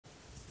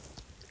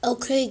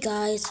Okay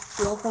guys,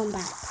 welcome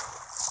back.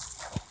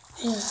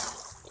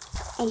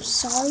 I'm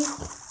sorry,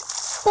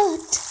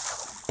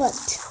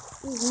 but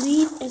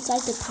leave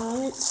inside the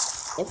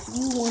comments if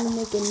you want to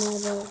make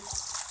another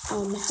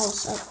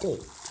house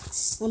update.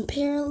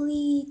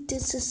 Apparently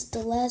this is the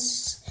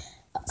last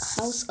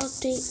house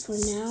update for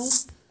now,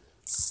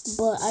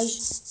 but I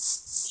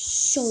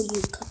showed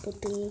you a couple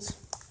things.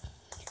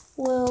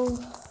 Well,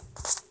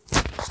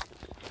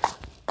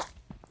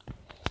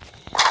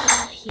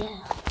 yeah.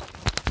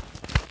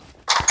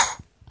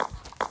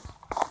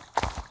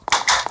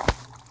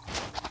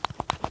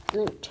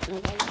 Let me turn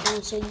it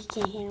down so you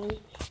can hear me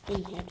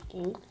in here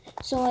again.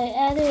 So I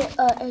added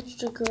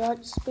extra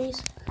garage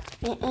space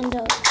and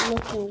ended up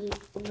looking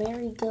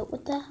very good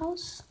with the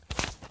house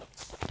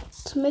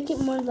to make it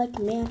more like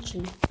a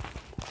mansion.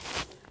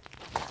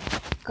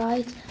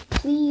 Guys,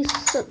 please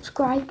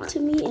subscribe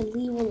to me and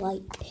leave a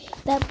like.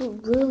 That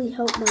would really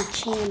help my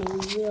channel,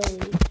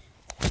 really.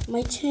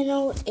 My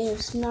channel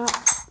is not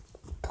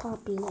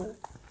popular.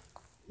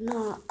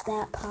 Not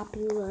that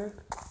popular.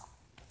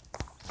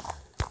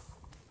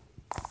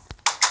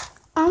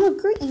 I'm a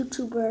great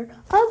YouTuber.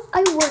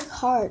 I work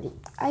hard.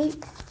 I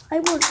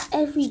work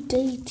every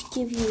day to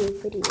give you a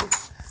video.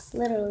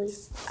 Literally,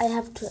 I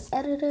have to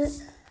edit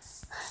it.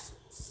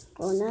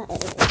 Well, not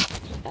edit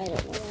it. I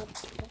don't know how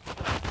to do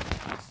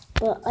that.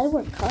 But I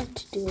work hard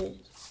to do it.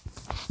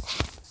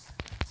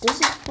 This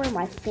is for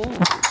my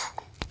fans.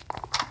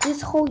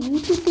 This whole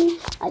YouTube thing,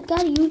 I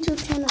got a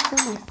YouTube channel for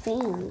my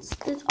fans.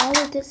 All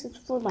of this is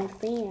for my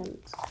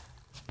fans.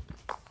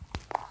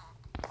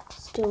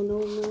 Still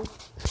no more.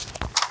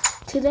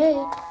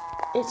 Today,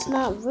 it's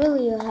not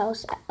really a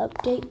house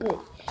update, but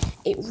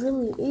it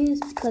really is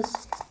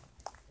because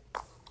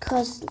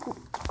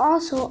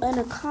also in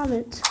the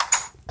comments,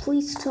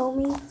 please tell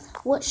me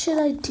what should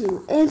I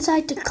do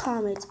inside the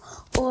comments,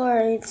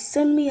 or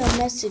send me a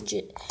message.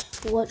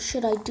 What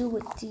should I do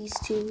with these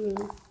two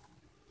rooms?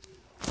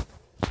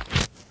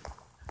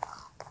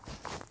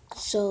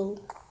 So,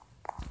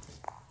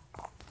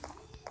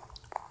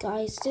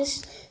 guys,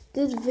 this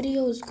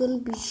video is gonna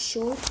be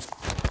short.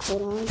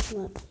 Hold on,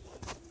 look.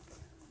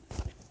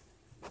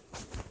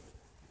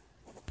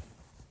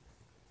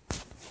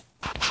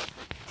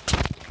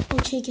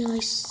 Okay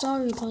guys,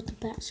 sorry about the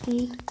back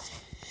screen,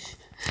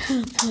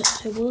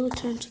 but I will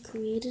turn to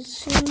creative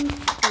soon.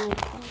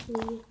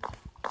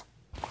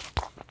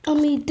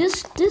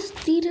 This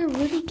theater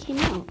really came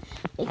out.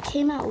 It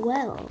came out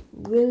well,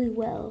 really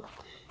well,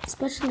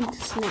 especially the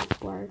snack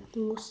bar.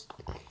 Most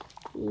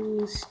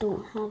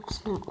don't have a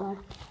snack bar.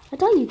 I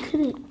thought you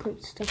couldn't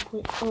put stuff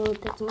with. Oh,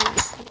 that's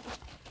not.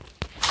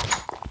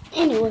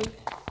 Anyway,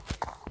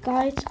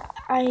 guys,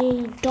 I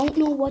don't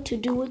know what to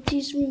do with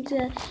these rooms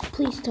yet.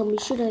 Please tell me,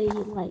 should I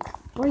like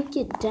break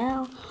it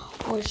down,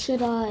 or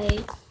should I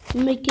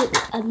make it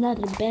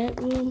another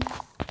bedroom?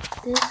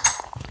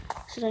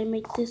 Should I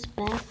make this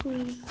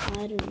bathroom?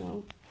 I don't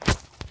know.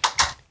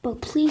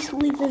 But please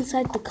leave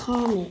inside the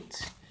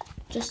comments.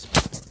 Just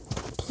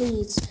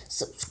please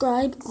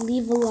subscribe,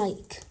 leave a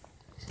like.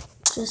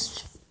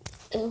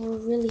 It will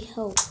really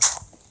help.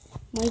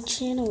 My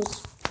channel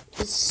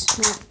is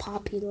not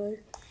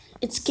popular.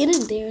 It's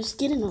getting there, it's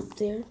getting up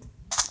there.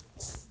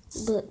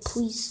 But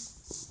please,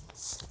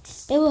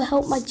 it will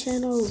help my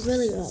channel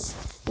really up.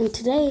 And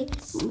today,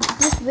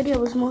 this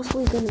video is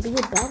mostly going to be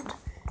about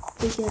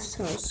the guest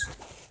house.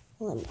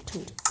 Let me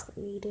turn to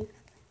creative.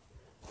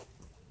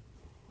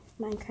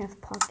 Minecraft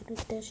Pocket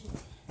Edition.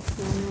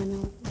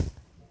 No.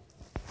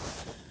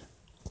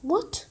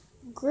 What?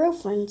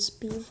 Girlfriend's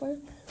beaver?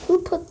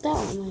 Who put that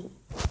on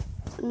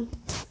it?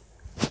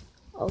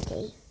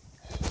 Okay.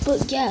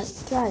 But yeah,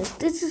 guys,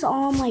 this is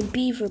all my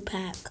beaver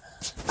pack.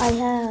 I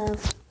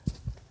have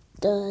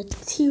the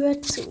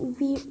T-Rex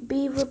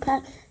beaver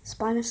pack,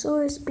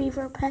 Spinosaurus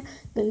beaver pack,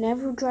 the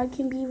Never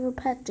Dragon beaver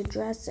pack, the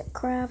Jurassic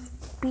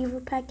Craft beaver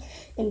pack,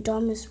 and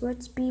Domus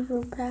Rex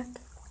beaver pack.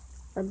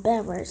 Or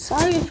beaver.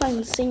 Sorry if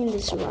I'm saying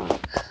this wrong.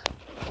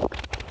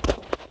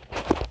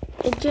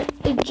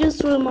 It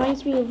just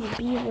reminds me of a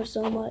beaver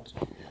so much.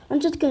 I'm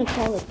just gonna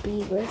call it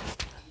beaver.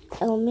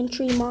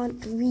 Elementary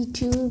Mod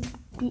V2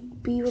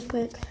 beaver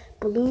pack,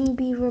 Balloon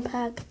beaver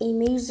pack,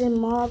 Amazing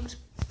Mobs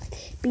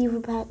beaver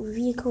pack,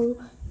 Vehicle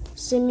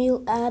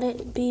Simul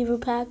added beaver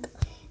pack,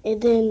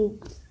 and then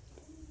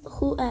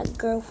who added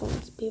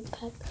Girlfriend's beaver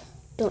pack?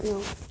 Don't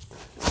know.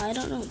 I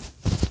don't know.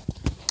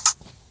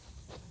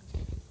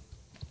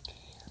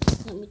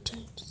 Let me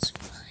turn to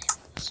survival.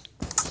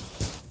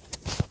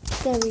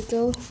 There we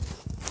go.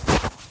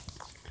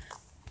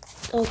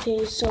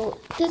 Okay, so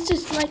this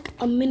is like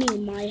a mini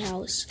of my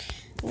house.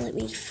 Let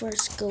me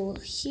first go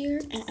here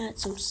and add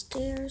some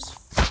stairs.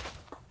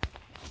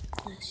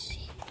 Let's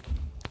see.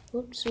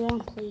 Whoops, wrong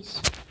place.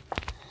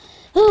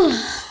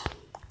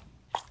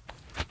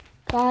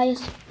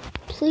 Guys,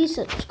 please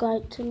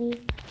subscribe to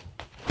me.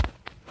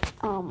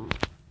 I'm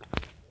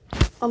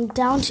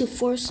down to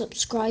 4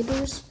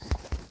 subscribers.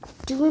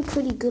 Doing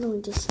pretty good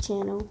on this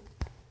channel.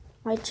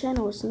 My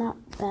channel is not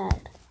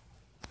bad.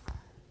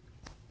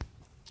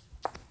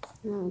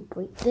 I'm gonna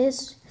break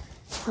this.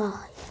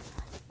 Oh,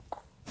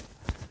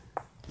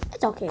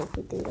 it's okay if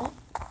we do that,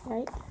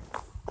 right?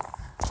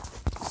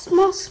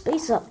 Small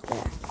space up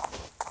there.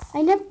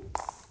 I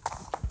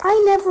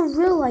never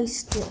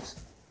realized this.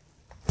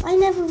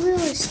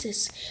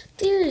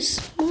 There is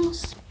small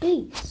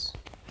space.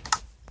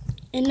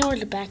 Ignore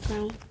the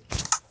background.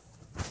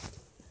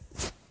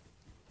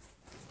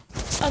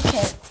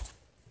 Okay.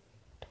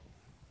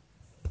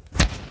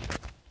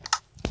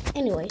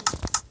 Anyway,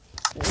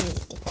 let me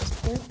get this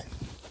book.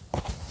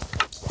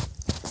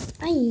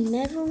 I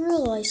never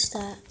realized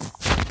that.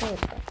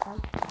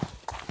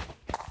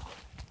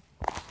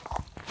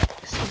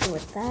 So do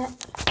with that.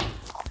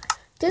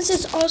 This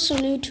is also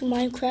new to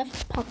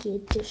Minecraft Pocket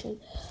Edition.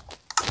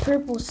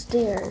 Purple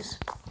stairs.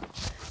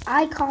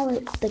 I call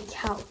it the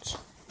couch.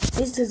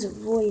 This is a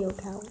royal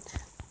couch.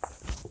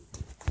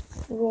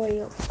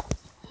 Royal.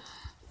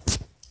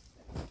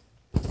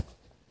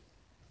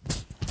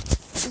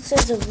 This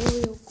is a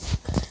royal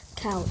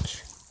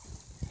couch.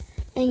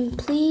 And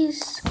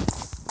please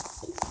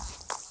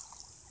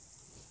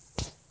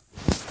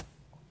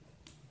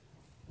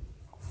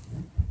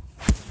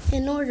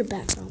ignore the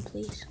background,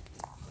 please.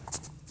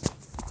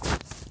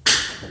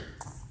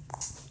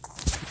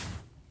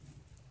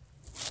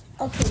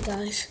 Okay,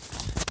 guys.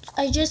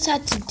 I just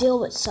had to deal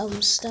with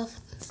some stuff.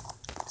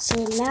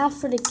 So now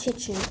for the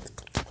kitchen.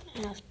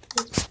 I have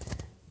these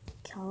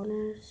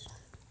counters.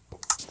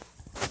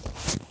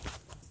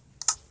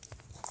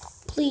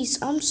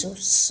 Please, I'm so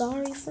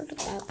sorry for the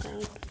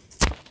background.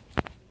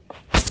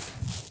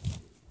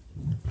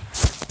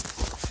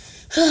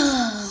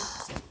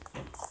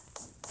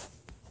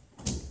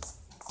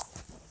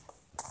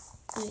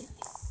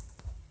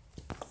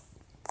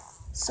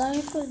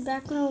 Sorry for the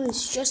background,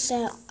 it's just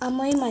that I'm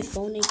on my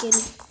phone again.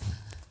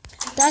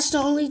 That's the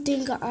only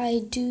thing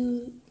I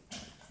do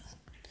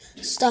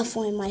stuff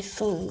on my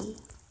phone.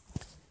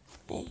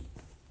 Okay.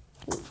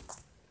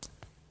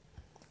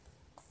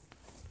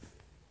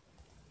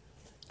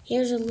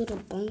 Here's a little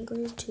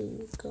bunker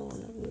to go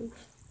on the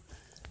roof.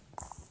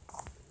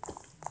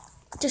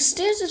 The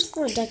stairs is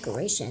for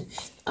decoration.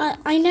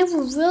 I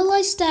never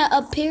realized that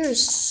up here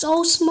is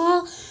so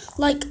small.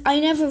 Like, I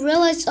never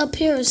realized up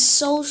here is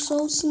so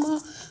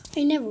small.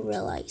 I never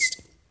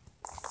realized.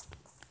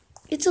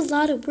 It's a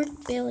lot of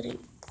work building.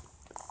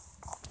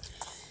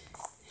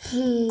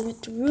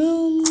 With the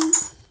room.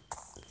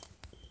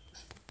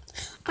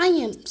 I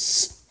am,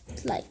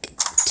 like,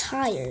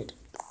 tired.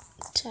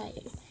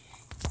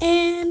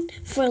 And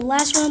for the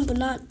last one, but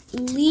not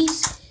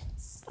least,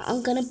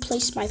 I'm gonna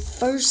place my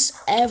first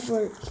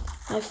ever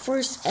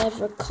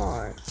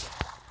car.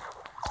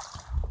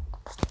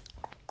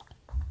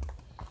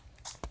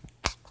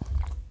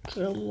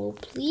 Drum roll,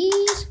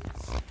 please.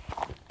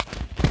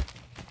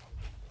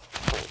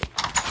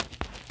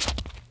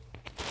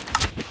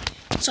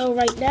 So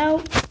right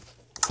now,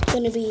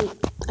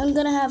 I'm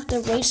gonna have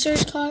the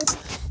racer's car.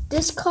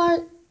 This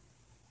car.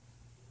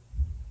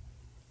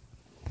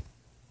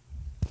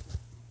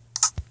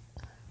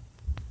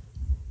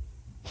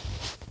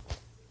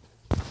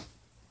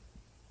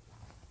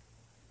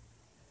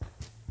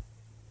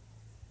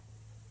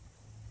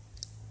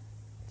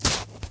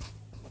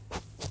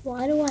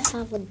 Why do I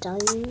have a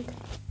diamond?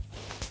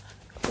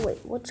 Wait,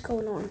 what's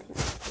going on here?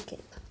 Okay.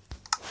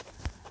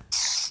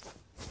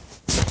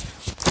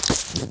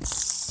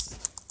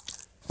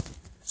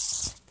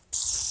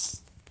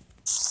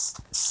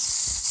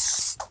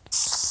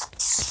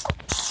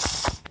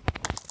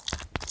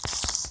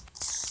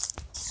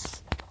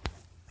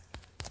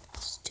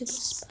 Stupid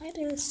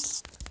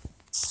spiders.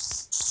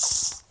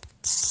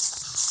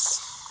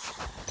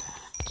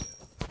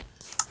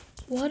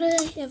 Why do I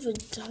have a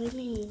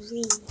diamond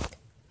ring?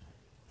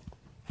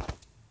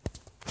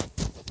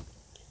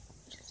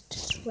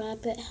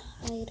 Rabbit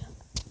hide.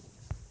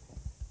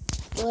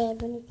 Do I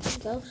have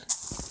anything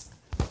else?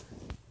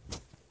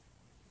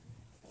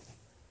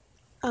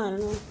 I don't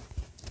know.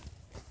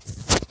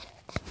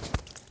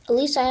 At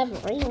least I have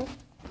a ring.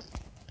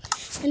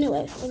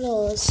 Anyway, for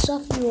the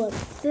stuff you want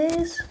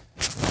this.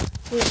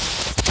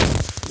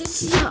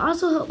 This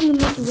also help you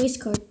make a race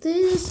car.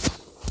 This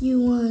you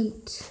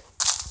want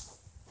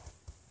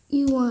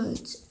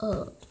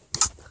a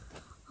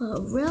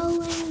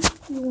railing.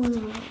 You want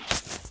a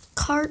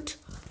cart.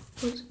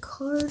 With a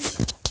cart.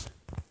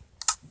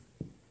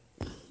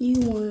 You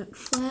want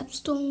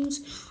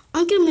flapstones.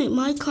 I'm gonna make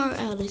my car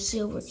out of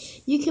silver.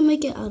 You can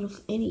make it out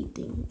of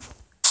anything.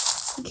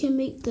 You can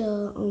make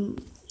the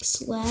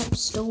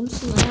stone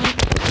slab.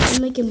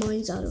 I'm making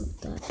mines out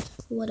of that.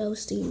 What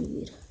else do you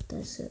need?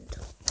 That's it.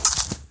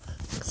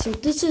 So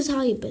this is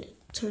how you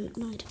turn it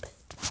night a bit.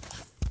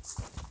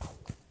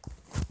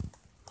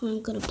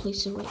 I'm gonna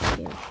place it right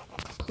here.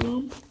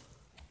 Plump,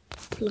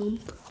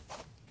 plump,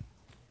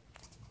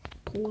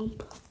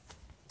 plump,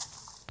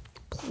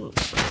 plump.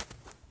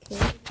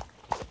 Okay.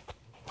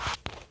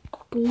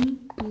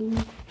 Boom,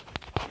 boom,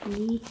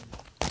 boom.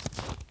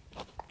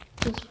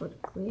 Just for the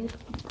grid.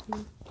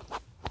 Boom.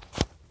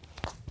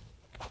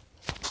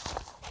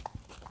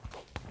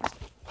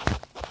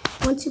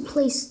 Once you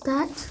place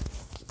that,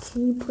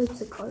 can you place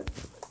the cart?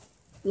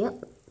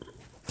 Yep.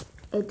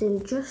 And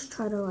then just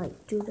try to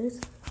like do this.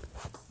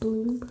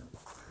 Boom.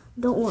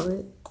 Don't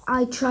worry.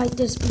 I tried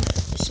this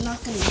before. It's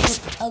not gonna look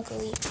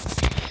ugly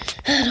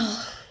at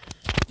all.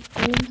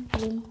 Boom,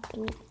 boom,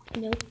 boom.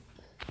 Nope.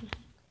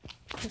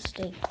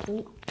 Mistake.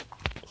 Boom,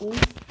 boom,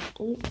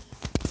 boom.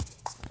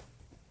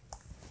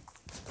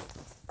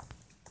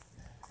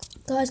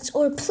 Guys,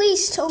 or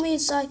please tell me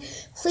inside.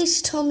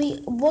 Please tell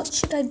me what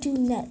should I do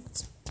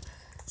next.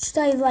 Should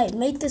I like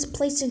make this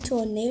place into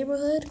a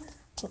neighborhood?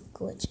 Oh,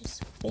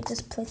 glitches. Make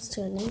this place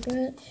to a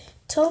neighborhood.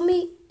 Tell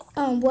me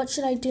what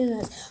should I do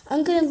next.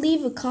 I'm gonna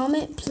leave a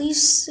comment.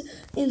 Please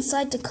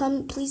inside the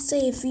comment. Please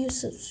say if you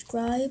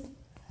subscribe.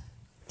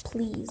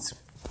 Please.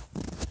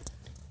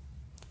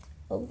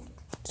 Oh,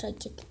 did I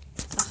get?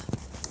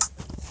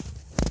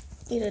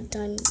 Either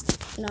done,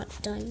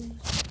 not done.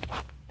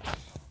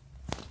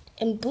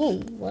 And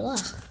boom, voila.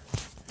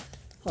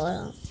 Hold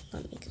on,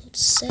 let me go to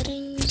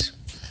settings.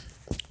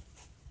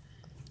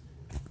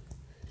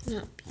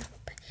 Not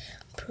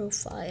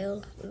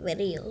profile,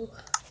 video.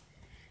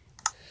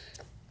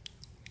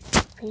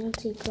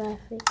 Fancy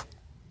graphic.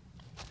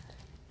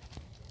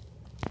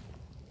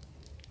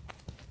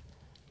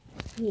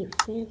 Need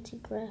fancy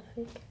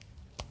graphic.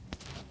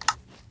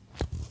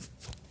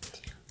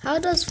 How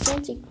does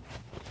fancy?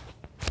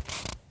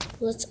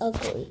 Looks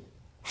ugly.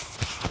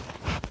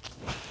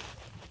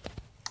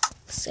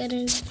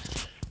 Settings.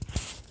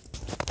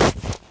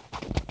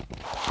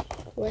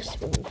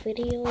 Western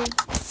video.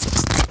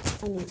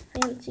 I need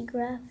fancy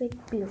graphic.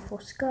 Beautiful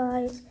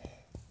skies.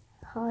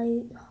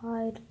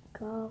 Hide.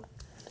 Go.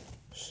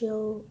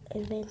 Show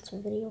advanced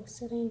video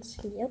settings.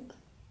 Yep.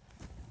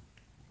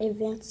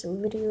 Advanced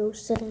video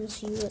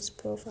settings. US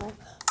profile.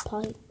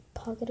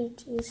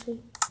 Pocket easy.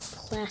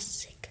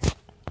 Classic.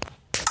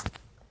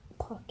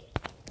 Pocket.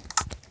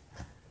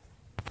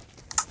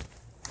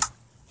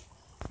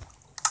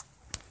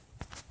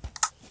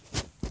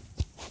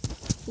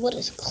 What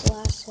is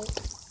classic?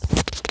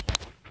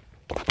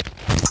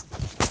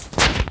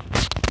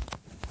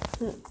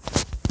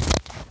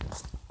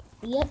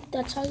 Yep,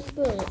 that's how you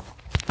do it.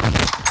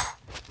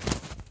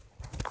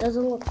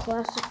 Doesn't look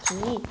classic to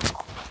me.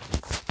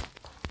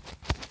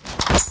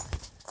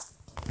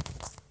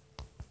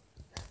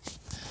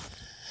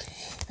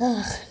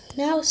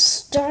 Now it's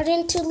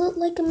starting to look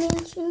like a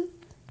mansion.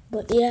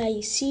 But yeah,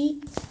 you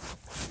see,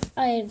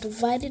 I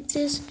divided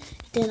this,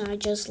 then I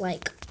just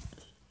like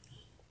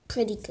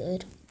pretty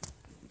good.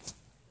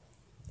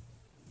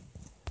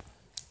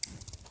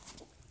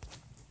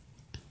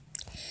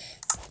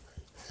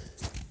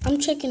 I'm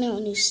checking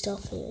out new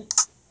stuff here.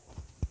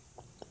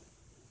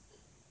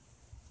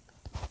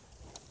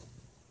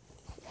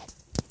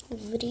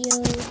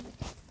 Video.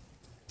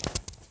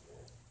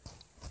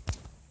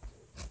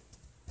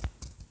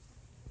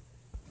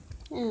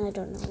 I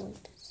don't know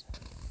what this.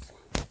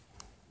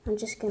 I'm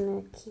just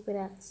gonna keep it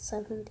at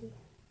 70.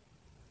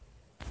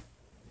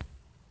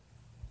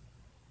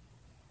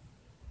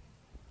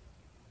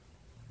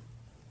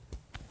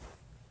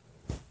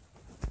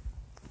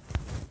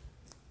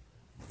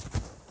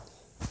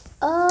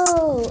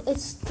 Oh,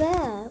 it's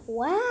that.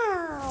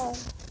 Wow.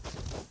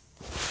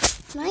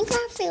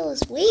 Minecraft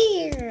feels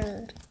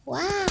weird.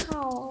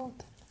 Wow.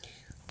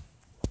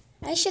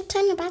 I should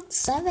turn it back to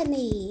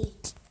 70.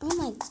 Oh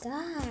my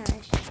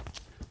gosh.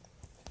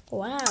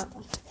 Wow.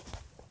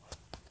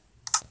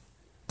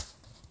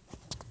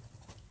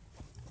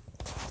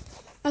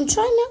 I'm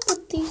trying out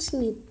what these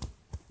new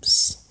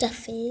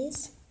stuff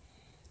is.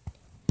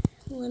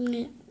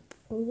 Limited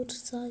board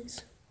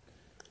size.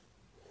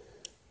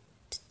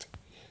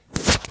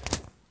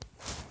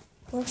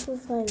 What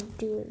if I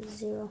do it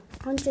 0?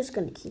 I'm just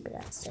gonna keep it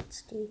at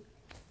 60.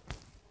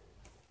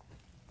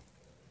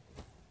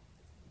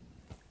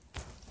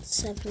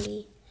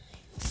 70.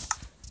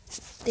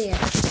 There.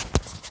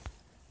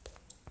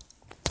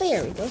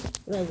 There we go.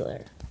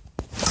 Regular.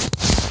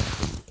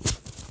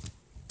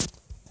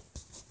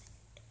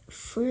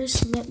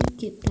 First, let me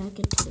get back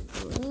into the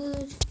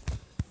garage.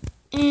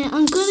 And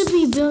I'm gonna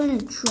be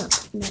building a truck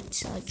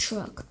next. A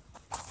truck.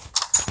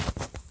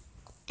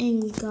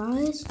 And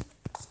guys,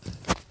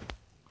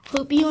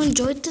 hope you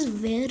enjoyed this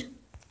vid.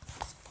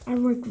 I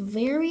worked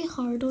very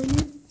hard on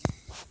it.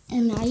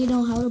 And now you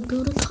know how to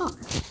build a car.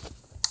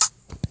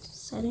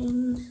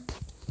 Settings.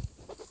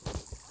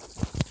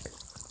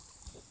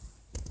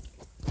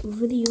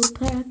 Video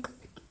pack.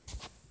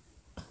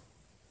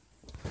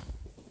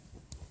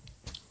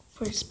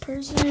 First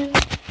person.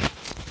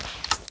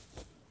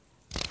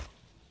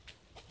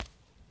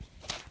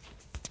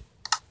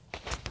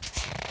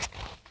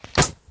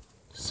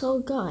 So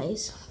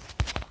guys,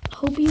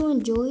 hope you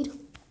enjoyed.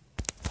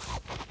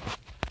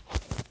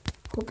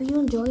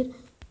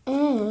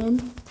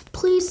 And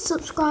please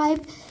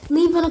subscribe.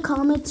 Leave in the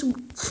comments,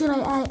 should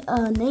I add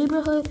a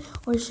neighborhood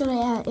or should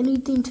I add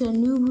anything to the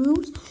new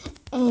rooms?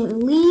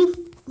 And leave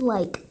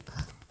like,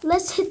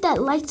 let's hit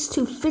that likes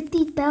to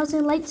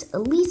 50,000 likes,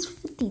 at least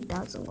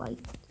 50,000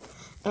 likes.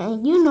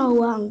 And you know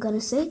what I'm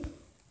gonna say.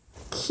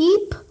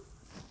 Keep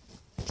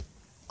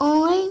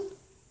on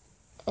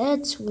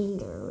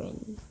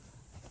xwingering.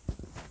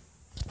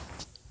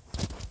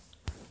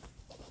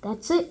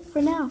 that's it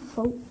for now,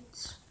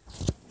 folks.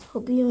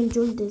 Hope you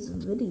enjoyed this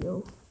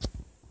video.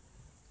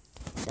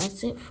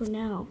 That's it for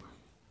now.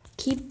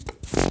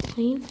 Keep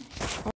playing.